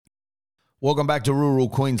Welcome back to Rural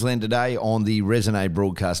Queensland today on the Resonate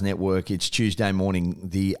Broadcast Network. It's Tuesday morning,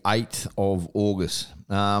 the 8th of August.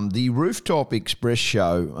 The Rooftop Express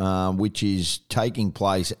show, which is taking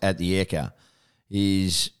place at the Ekka,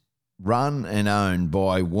 is run and owned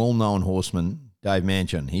by well-known horseman Dave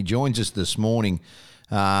Manchon. He joins us this morning.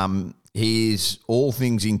 He is all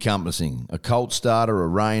things encompassing: a colt starter, a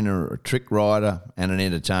reiner, a trick rider, and an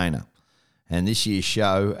entertainer. And this year's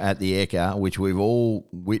show at the Ekka, which we've all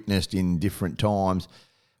witnessed in different times,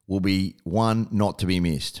 will be one not to be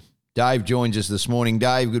missed. Dave joins us this morning.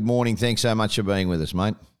 Dave, good morning. Thanks so much for being with us,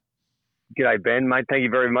 mate. G'day, Ben, mate. Thank you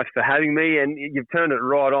very much for having me. And you've turned it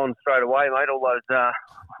right on straight away, mate. All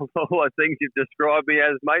those things you've described me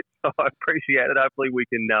as, mate. So I appreciate it. Hopefully we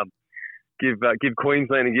can give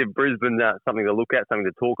Queensland and give Brisbane something to look at,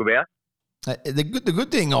 something to talk about. The good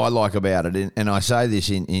thing I like about it, and I say this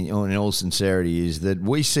in all sincerity, is that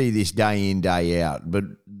we see this day in, day out. But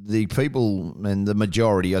the people, and the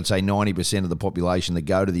majority, I'd say 90% of the population that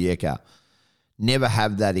go to the Ekka, never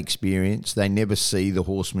have that experience. They never see the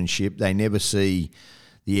horsemanship. They never see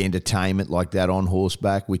the entertainment like that on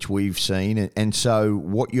horseback, which we've seen. And so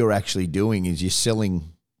what you're actually doing is you're selling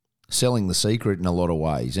the secret in a lot of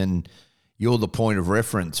ways. And you're the point of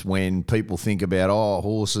reference when people think about,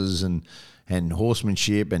 horses and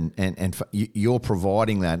horsemanship, and you're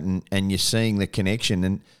providing that, and you're seeing the connection.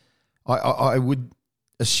 And I would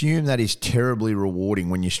assume that is terribly rewarding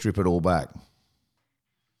when you strip it all back.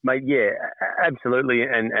 Mate, yeah, absolutely,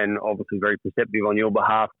 and obviously very perceptive on your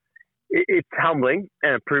behalf. It's humbling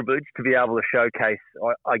and a privilege to be able to showcase,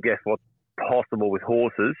 I guess, what's possible with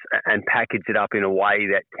horses and package it up in a way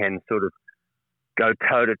that can sort of go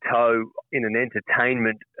toe-to-toe in an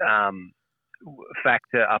entertainment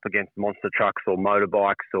factor up against monster trucks or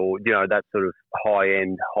motorbikes or, that sort of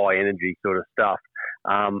high-end, high-energy sort of stuff,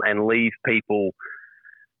 and leave people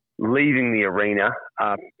leaving the arena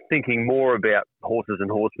thinking more about horses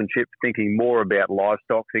and horsemanship, thinking more about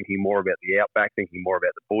livestock, thinking more about the outback, thinking more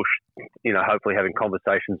about the bush, hopefully having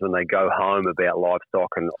conversations when they go home about livestock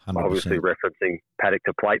and 100%. Obviously referencing paddock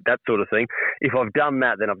to plate, that sort of thing. If I've done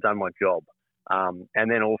that, then I've done my job.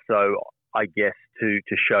 And then also, I guess,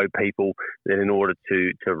 to show people that in order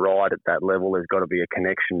to ride at that level, there's got to be a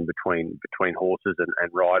connection between horses and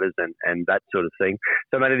riders and that sort of thing.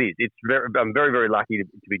 So, mate, I'm very, very lucky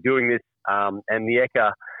to be doing this. And the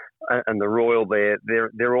Ekka and the Royal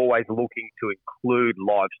they're always looking to include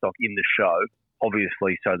livestock in the show,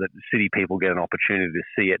 obviously, so that the city people get an opportunity to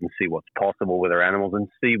see it and see what's possible with their animals and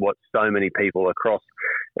see what so many people across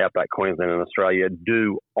outback Queensland and Australia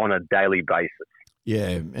do on a daily basis.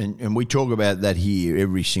 Yeah, and we talk about that here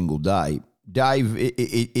every single day. Dave,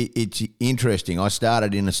 it's interesting. I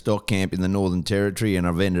started in a stock camp in the Northern Territory and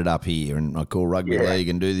I've ended up here, and I call rugby league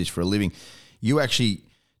and do this for a living. You actually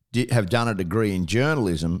have done a degree in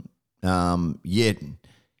journalism, yet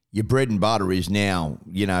your bread and butter is now,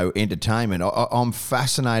 entertainment. I'm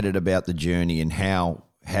fascinated about the journey and how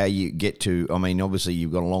you get to, obviously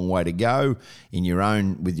you've got a long way to go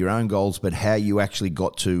with your own goals, but how you actually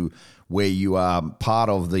got to where you are part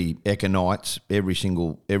of the Ekka nights every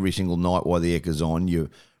single night while the Ekka's on. You're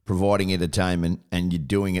providing entertainment and you're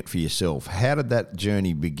doing it for yourself. How did that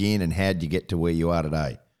journey begin, and how did you get to where you are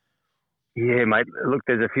today? And mate, look,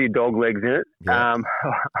 there's a few dog legs in it. Yeah.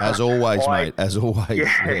 As always, mate, as always.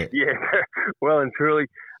 Yeah, well and truly.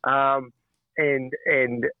 And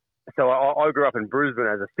so I grew up in Brisbane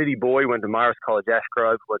as a city boy, went to Morris College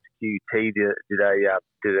Ashgrove, went to QUT,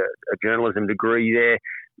 did a journalism degree there,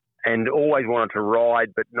 and always wanted to ride,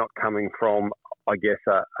 but not coming from, I guess,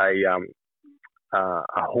 a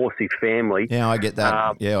horsey family. Yeah, I get that.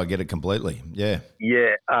 I get it completely. Yeah.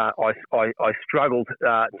 Yeah, I struggled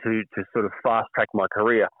to sort of fast track my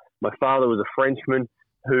career. My father was a Frenchman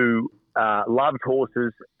who loved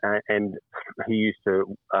horses, and he used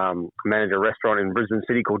to manage a restaurant in Brisbane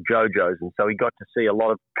City called Jojo's, and so he got to see a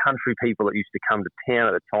lot of country people that used to come to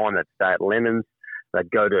town at the time. They'd stay at Lennon's.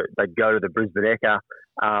 They'd go to the Brisbane Ekka,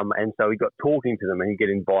 and so he got talking to them, and he'd get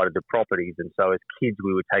invited to properties. And so as kids,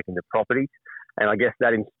 we were taken to properties, and I guess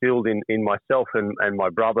that instilled in myself and my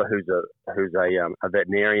brother, who's a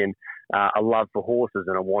veterinarian, a love for horses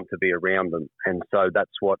and a want to be around them. And so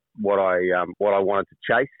that's what I wanted to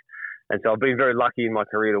chase. And so I've been very lucky in my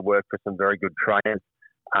career to work for some very good trainers,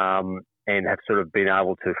 and have sort of been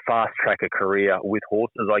able to fast track a career with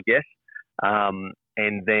horses, I guess,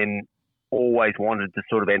 and then always wanted to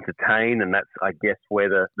sort of entertain, and that's, I guess, where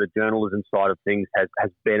the journalism side of things has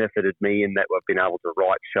benefited me, in that we've been able to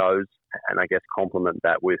write shows and I guess complement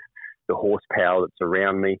that with the horsepower that's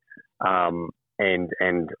around me,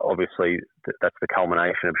 and obviously that's the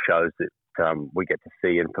culmination of shows that we get to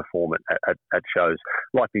see and perform at shows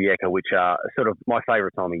like the Ekka, which are sort of my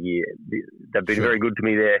favourite time of year. They've been very good to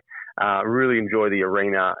me there. Really enjoy the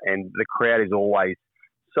arena, and the crowd is always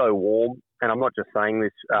so warm. And I'm not just saying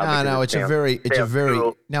this. It's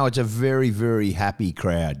a very, very happy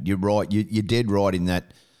crowd. You're right. You're dead right in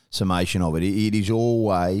that summation of it. It is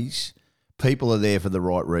always people are there for the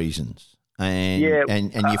right reasons, and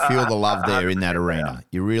you feel the love there in that arena.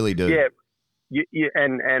 You really do. Yeah,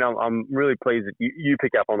 and I'm really pleased that you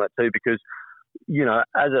pick up on that too, because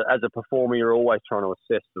as a performer, you're always trying to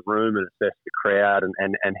assess the room and assess the crowd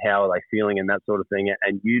and how are they feeling and that sort of thing.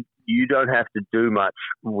 And you don't have to do much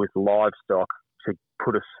with livestock to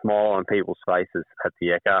put a smile on people's faces at the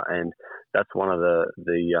Ekka, and that's one of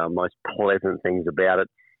the most pleasant things about it.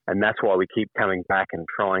 And that's why we keep coming back and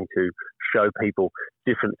trying to show people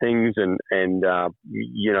different things and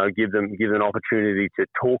give them an opportunity to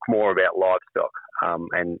talk more about livestock.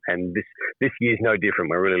 And this year's no different.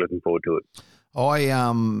 We're really looking forward to it.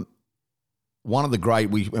 One of the great,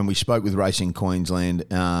 we spoke with Racing Queensland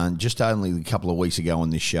just only a couple of weeks ago on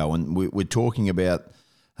this show, and we're talking about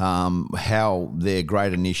how their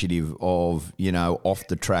great initiative of, off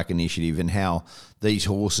the track initiative, and how these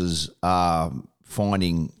horses are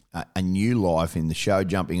finding a new life in the show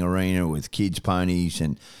jumping arena with kids ponies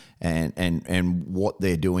and what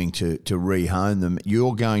they're doing to rehome them.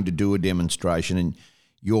 You're going to do a demonstration, and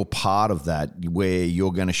you're part of that, where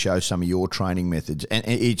you're going to show some of your training methods. And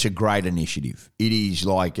it's a great initiative. It is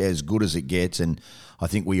like as good as it gets. And I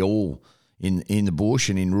think we all in the bush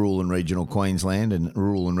and in rural and regional Queensland and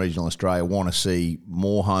rural and regional Australia want to see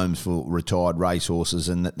more homes for retired racehorses,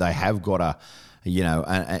 and that they have got an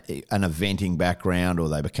eventing background, or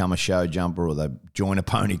they become a show jumper, or they join a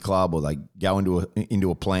pony club, or they go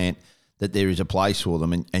into a plant, that there is a place for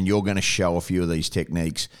them. And you're going to show a few of these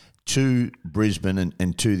techniques to Brisbane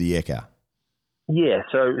and to the Ekka. Yeah,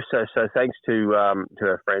 so thanks to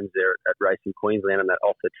our friends there at Racing Queensland and that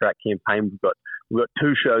off the track campaign, we've got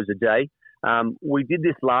 2 shows a day. We did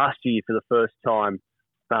this last year for the first time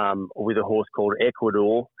with a horse called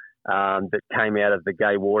Ecuador that came out of the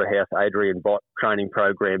Gay Waterhouse Adrian Bott training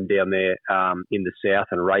program down there in the south,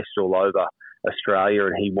 and raced all over Australia,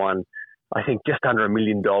 and he won, I think, just under $1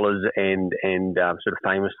 million and sort of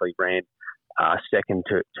famously ran second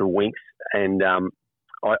to Winks, and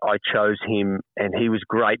I chose him, and he was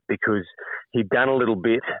great because he'd done a little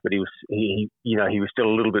bit, but he was still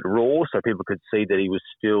a little bit raw, so people could see that he was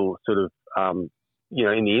still sort of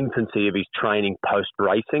in the infancy of his training post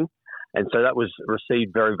racing, and so that was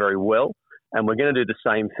received very, very well. And we're going to do the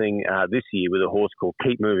same thing this year with a horse called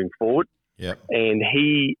Keep Moving Forward. Yep. And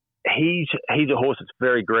he's a horse that's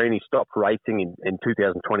very green. He stopped racing in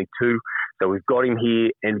 2022. So we've got him here,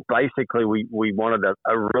 and basically we wanted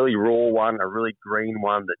a really raw one, a really green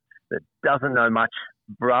one that doesn't know much,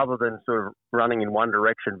 rather than sort of running in one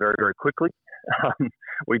direction very, very quickly.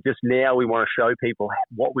 We want to show people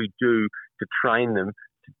what we do to train them,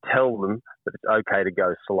 to tell them that it's okay to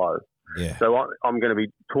go slow. Yeah. So I'm going to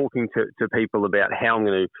be talking to people about how I'm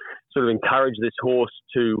going to sort of encourage this horse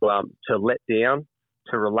to let down,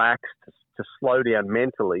 to relax, to slow down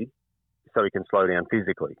mentally, so he can slow down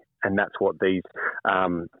physically. And that's what these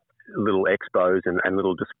little expos and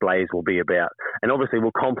little displays will be about. And obviously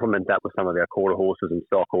we'll complement that with some of our quarter horses and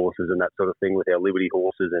stock horses and that sort of thing, with our Liberty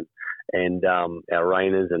horses and our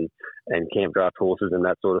reiners and camp draft horses and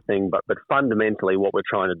that sort of thing. But fundamentally what we're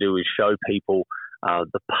trying to do is show people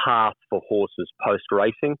the path for horses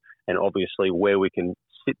post-racing, and obviously where we can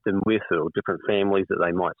sit them with, or different families that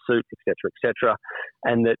they might suit, etc.,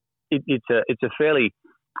 and that it's a fairly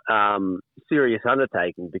serious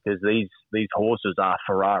undertaking, because these horses are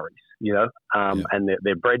Ferraris, and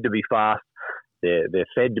they're bred to be fast, they're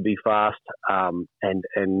fed to be fast, and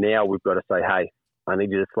now we've got to say, hey, I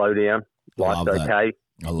need you to slow down. Life's okay.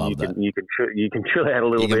 I love that. You can chill out a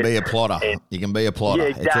little bit. You can be a plotter. You can be a plotter. Yeah,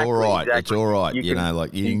 exactly, it's all right. Exactly. It's all right. You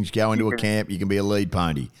can go into a camp. You can be a lead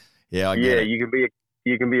pony. Yeah, I get it. You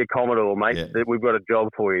can be a Commodore, mate. Yeah. We've got a job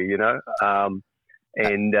for you, So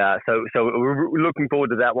we're looking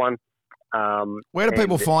forward to that one. Where do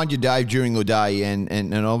people find you, Dave, during the day?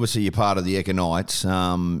 And obviously you're part of the Ekka Knights,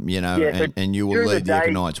 and you will lead the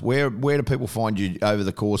Ekka Knights. Where do people find you over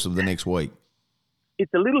the course of the next week?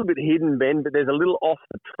 It's a little bit hidden, Ben, but there's a little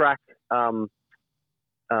off-the-track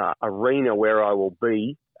arena where I will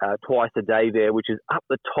be twice a day there, which is up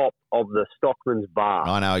the top of the Stockman's Bar.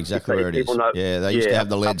 I know exactly where it is. They used to have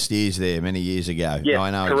the lead steers there many years ago. Yeah, I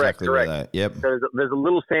know correct. where that. Yep. So there's a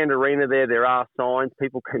little sand arena there. There are signs.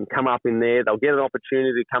 People can come up in there. They'll get an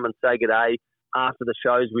opportunity to come and say good day. after the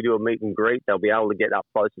shows, we do a meet and greet. They'll be able to get up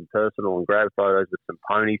close and personal and grab photos with some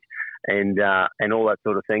ponies and all that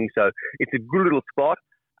sort of thing. So it's a good little spot.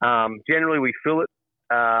 Generally, we fill it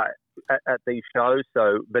at these shows.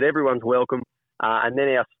 But everyone's welcome. And then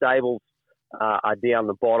our stables are down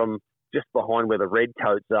the bottom, just behind where the red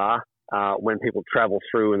coats are. When people travel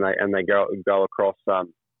through and they go across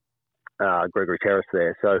Gregory Terrace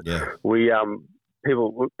there. So we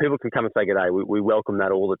people can come and say good day. We welcome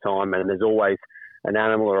that all the time, and there's always an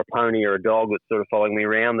animal or a pony or a dog that's sort of following me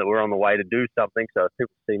around that we're on the way to do something. So if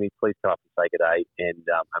people see me, please come up and say good day, and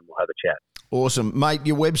we'll have a chat. Awesome. Mate,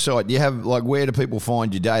 your website, do you have, like, where do people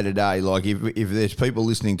find you day to day? Like, if there's people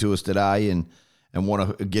listening to us today and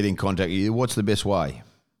want to get in contact with you, what's the best way?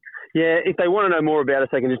 Yeah, if they want to know more about us,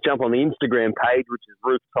 they can just jump on the Instagram page, which is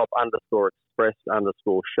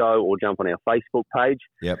Rooftop_Express_show, or jump on our Facebook page.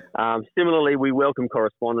 Yep. Similarly, we welcome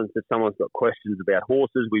correspondence. If someone's got questions about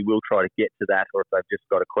horses, we will try to get to that, or if they've just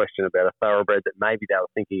got a question about a thoroughbred that maybe they were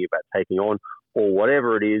thinking about taking on, or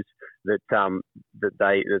whatever it is that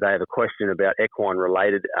they have a question about equine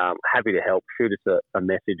related, happy to help. Shoot us a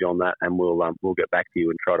message on that, and we'll get back to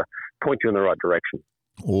you and try to point you in the right direction.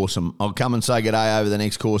 Awesome. I'll come and say good day over the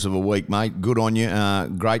next course of a week, mate. Good on you.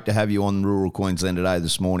 Great to have you on Rural Queensland Today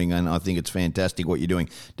this morning, and I think it's fantastic what you're doing.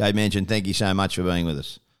 Dave Manchon, thank you so much for being with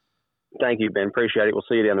us. Thank you, Ben. Appreciate it. We'll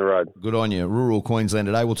see you down the road. Good on you. Rural Queensland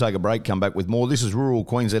Today. We'll take a break, come back with more. This is Rural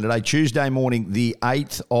Queensland Today, Tuesday morning, the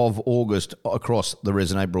 8th of August, across the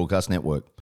Resonate Broadcast Network.